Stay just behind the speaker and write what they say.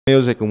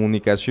Medios de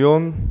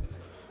comunicación,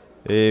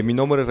 mi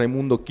nombre es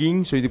Raymundo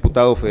King, soy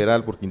diputado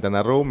federal por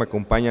Quintana Roo, me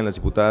acompañan las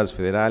diputadas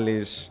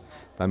federales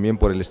también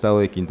por el estado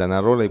de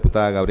Quintana Roo, la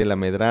diputada Gabriela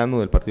Medrano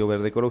del Partido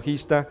Verde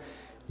Ecologista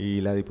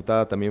y la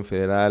diputada también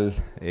federal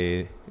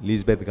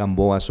Lisbeth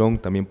Gamboa Song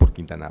también por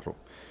Quintana Roo.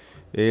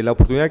 La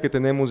oportunidad que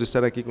tenemos de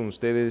estar aquí con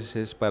ustedes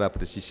es para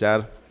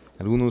precisar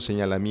algunos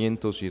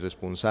señalamientos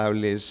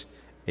irresponsables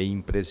e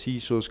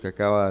imprecisos que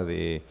acaba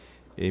de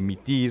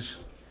emitir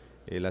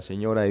la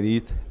señora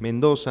Edith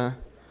Mendoza,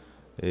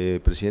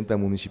 presidenta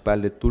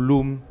municipal de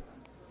Tulum.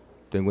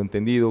 Tengo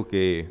entendido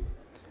que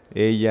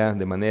ella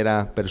de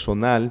manera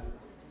personal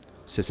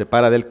se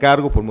separa del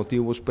cargo por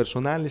motivos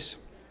personales,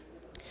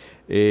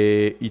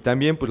 y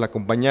también pues la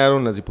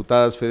acompañaron las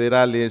diputadas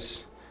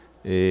federales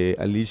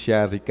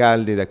Alicia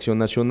Ricalde de Acción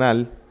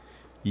Nacional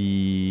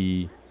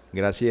y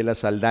Graciela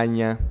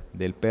Saldaña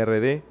del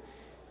PRD,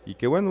 y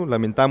que bueno,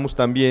 lamentamos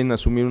también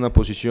asumir una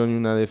posición y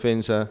una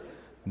defensa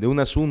de un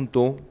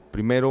asunto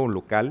primero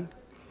local,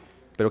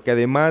 pero que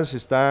además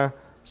está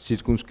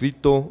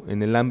circunscrito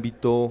en el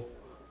ámbito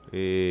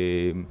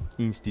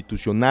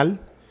institucional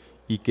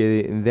y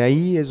que de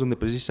ahí es donde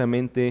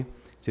precisamente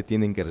se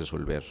tienen que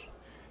resolver.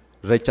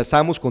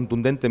 Rechazamos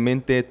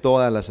contundentemente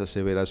todas las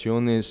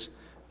aseveraciones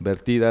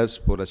vertidas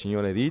por la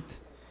señora Edith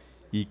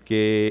y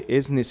que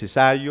es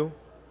necesario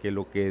que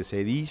lo que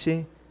se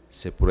dice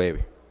se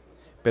pruebe,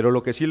 pero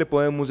lo que sí le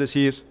podemos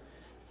decir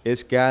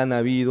es que han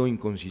habido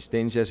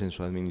inconsistencias en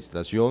su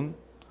administración,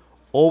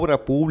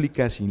 obra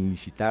pública sin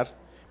licitar,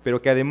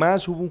 pero que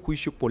además hubo un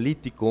juicio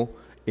político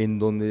en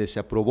donde se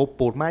aprobó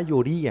por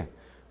mayoría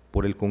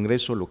por el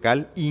Congreso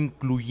local,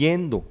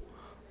 incluyendo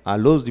a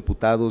los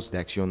diputados de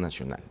Acción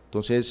Nacional.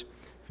 Entonces,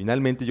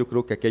 finalmente yo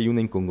creo que aquí hay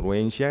una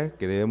incongruencia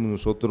que debemos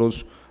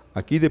nosotros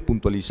aquí de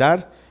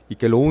puntualizar y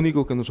que lo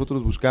único que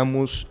nosotros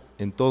buscamos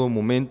en todo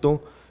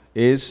momento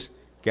es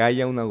que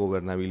haya una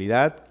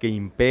gobernabilidad que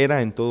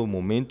impera en todo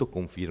momento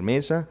con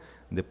firmeza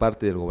de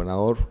parte del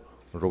gobernador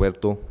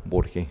Roberto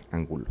Borge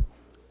Angulo.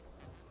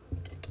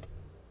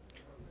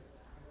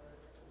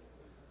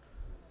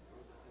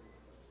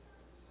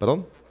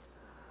 ¿Perdón?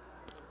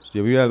 Si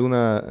hubiera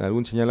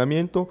algún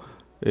señalamiento,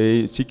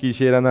 sí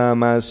quisiera nada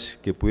más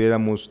que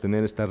pudiéramos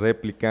tener esta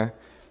réplica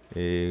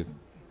de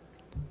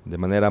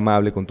manera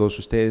amable con todos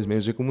ustedes,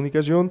 medios de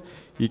comunicación,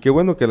 y que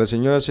bueno, que a la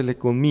señora se le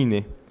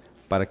conmine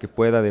para que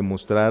pueda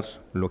demostrar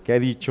lo que ha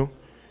dicho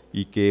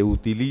y que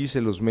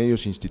utilice los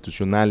medios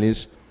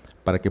institucionales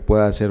para que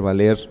pueda hacer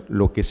valer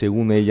lo que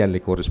según ella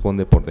le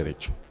corresponde por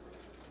derecho.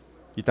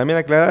 Y también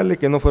aclararle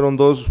que no fueron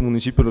 2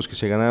 municipios los que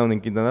se ganaron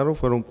en Quintana Roo,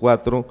 fueron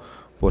 4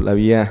 por la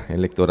vía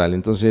electoral.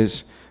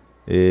 Entonces,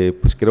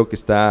 pues creo que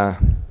está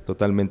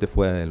totalmente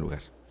fuera de lugar.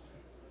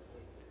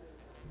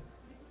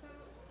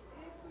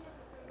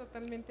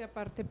 Totalmente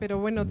aparte, pero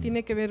bueno,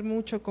 tiene que ver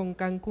mucho con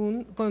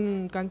Cancún,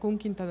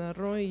 Quintana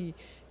Roo y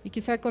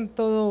quizá con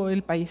todo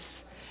el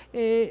país.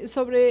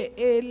 Sobre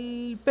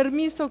el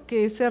permiso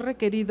que se ha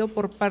requerido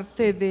por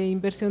parte de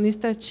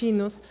inversionistas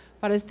chinos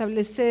para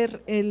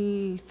establecer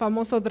el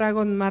famoso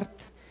Dragon Mart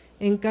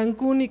en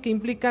Cancún y que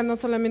implica no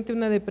solamente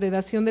una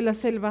depredación de la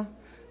selva,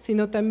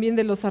 sino también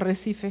de los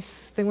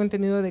arrecifes, tengo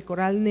entendido de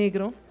coral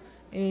negro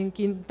en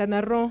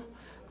Quintana Roo,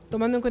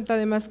 tomando en cuenta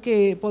además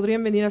que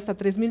podrían venir hasta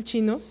 3,000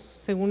 chinos,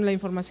 según la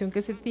información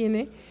que se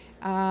tiene,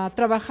 a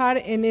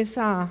trabajar en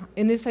esa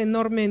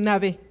enorme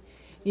nave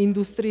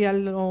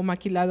industrial o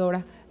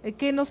maquiladora.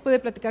 ¿Qué nos puede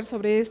platicar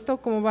sobre esto?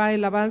 ¿Cómo va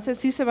el avance?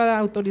 ¿Sí se va a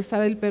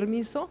autorizar el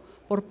permiso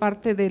por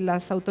parte de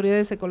las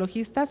autoridades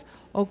ecologistas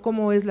o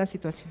cómo es la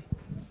situación?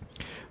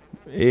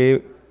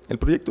 El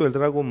proyecto del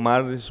Dragon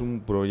Mar es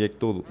un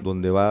proyecto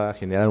donde va a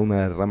generar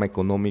una derrama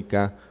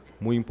económica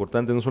muy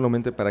importante, no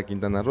solamente para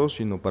Quintana Roo,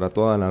 sino para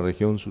toda la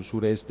región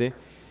sur-sureste,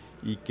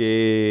 y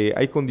que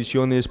hay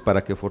condiciones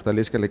para que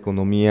fortalezca la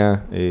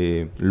economía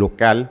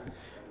local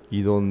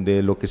y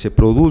donde lo que se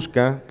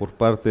produzca por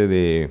parte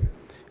de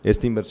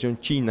esta inversión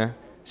china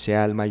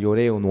sea al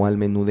mayoreo, no al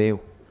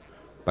menudeo,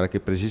 para que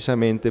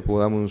precisamente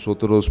podamos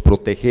nosotros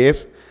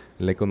proteger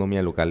la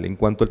economía local. En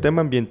cuanto al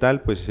tema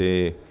ambiental, pues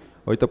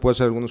ahorita puedo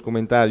hacer algunos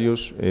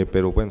comentarios,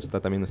 pero bueno,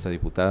 está también nuestra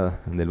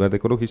diputada del Verde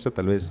Ecologista,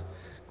 tal vez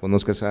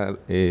conozcas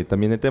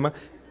también el tema,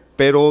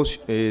 pero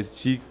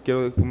sí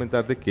quiero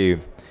comentarte que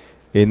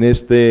en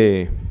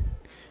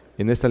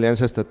esta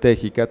alianza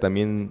estratégica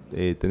también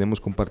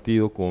tenemos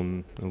compartido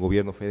con el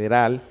gobierno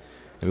federal,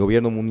 el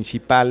gobierno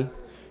municipal,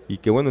 y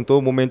que bueno, en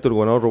todo momento el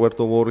gobernador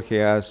Roberto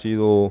Borge ha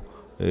sido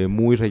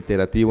muy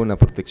reiterativo en la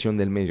protección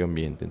del medio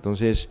ambiente.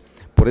 Entonces,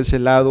 por ese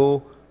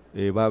lado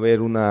va a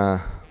haber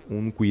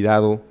un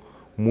cuidado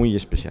muy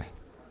especial.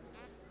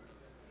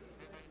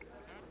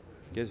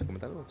 ¿Quieres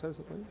comentarlo? ¿Sabes?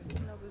 No,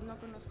 pues no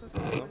conozco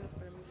sobre los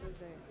permisos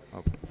de…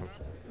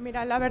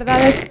 Mira, la verdad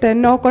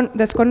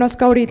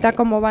desconozco ahorita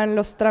cómo van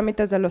los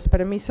trámites de los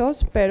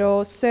permisos,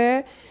 pero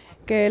sé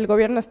que el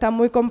gobierno está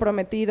muy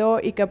comprometido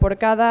y que por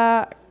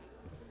cada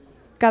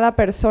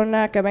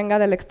persona que venga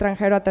del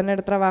extranjero a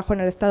tener trabajo en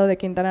el estado de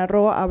Quintana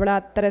Roo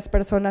habrá 3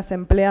 personas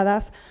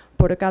empleadas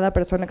por cada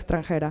persona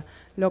extranjera,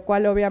 lo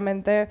cual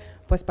obviamente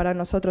pues para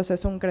nosotros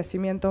es un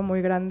crecimiento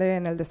muy grande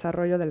en el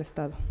desarrollo del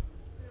Estado.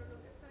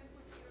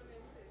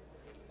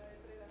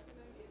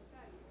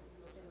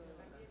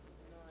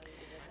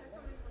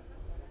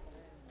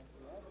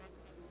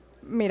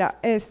 Mira,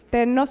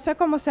 no sé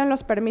cómo sean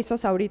los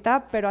permisos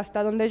ahorita, pero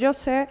hasta donde yo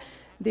sé,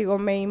 digo,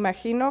 me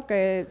imagino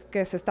que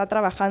se está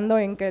trabajando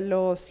en que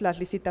las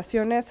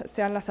licitaciones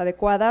sean las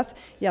adecuadas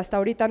y hasta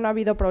ahorita no ha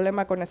habido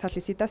problema con esas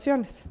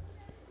licitaciones.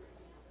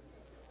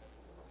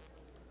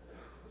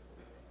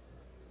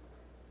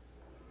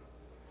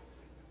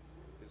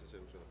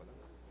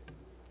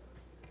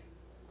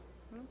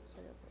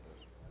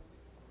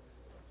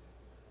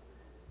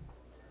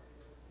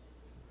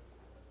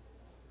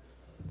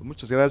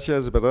 Muchas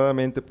gracias,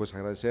 verdaderamente pues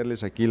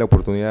agradecerles aquí la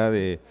oportunidad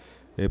de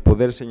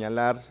poder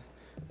señalar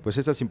pues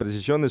estas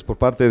imprecisiones por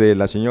parte de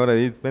la señora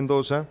Edith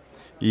Mendoza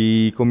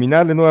y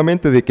combinarle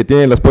nuevamente de que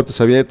tienen las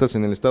puertas abiertas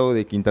en el estado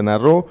de Quintana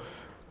Roo,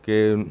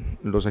 que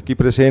los aquí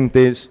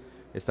presentes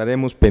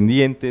estaremos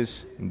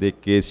pendientes de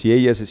que si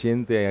ella se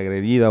siente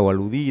agredida o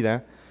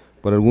aludida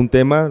por algún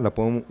tema, le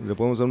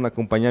podemos dar un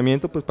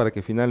acompañamiento pues para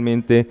que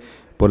finalmente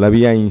por la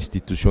vía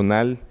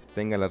institucional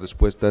tenga las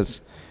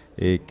respuestas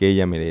que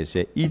ella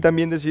merece. Y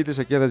también decirles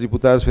aquí a las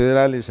diputadas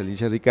federales,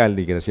 Alicia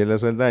Ricalde y Graciela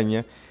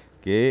Saldaña,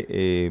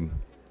 que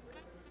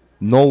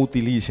no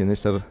utilicen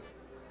esta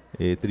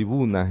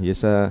tribuna y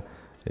esa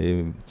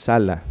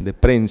sala de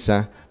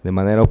prensa de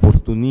manera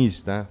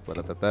oportunista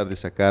para tratar de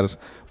sacar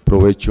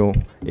provecho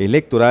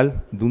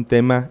electoral de un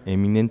tema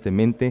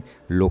eminentemente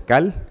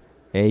local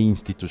e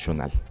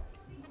institucional.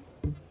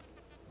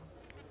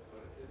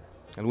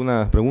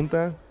 ¿Alguna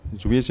pregunta?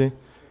 Si hubiese.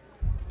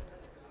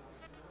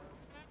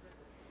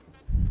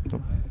 ¿No?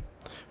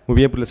 Muy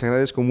bien, pues les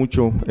agradezco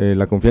mucho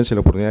la confianza y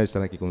la oportunidad de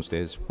estar aquí con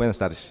ustedes. Buenas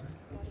tardes.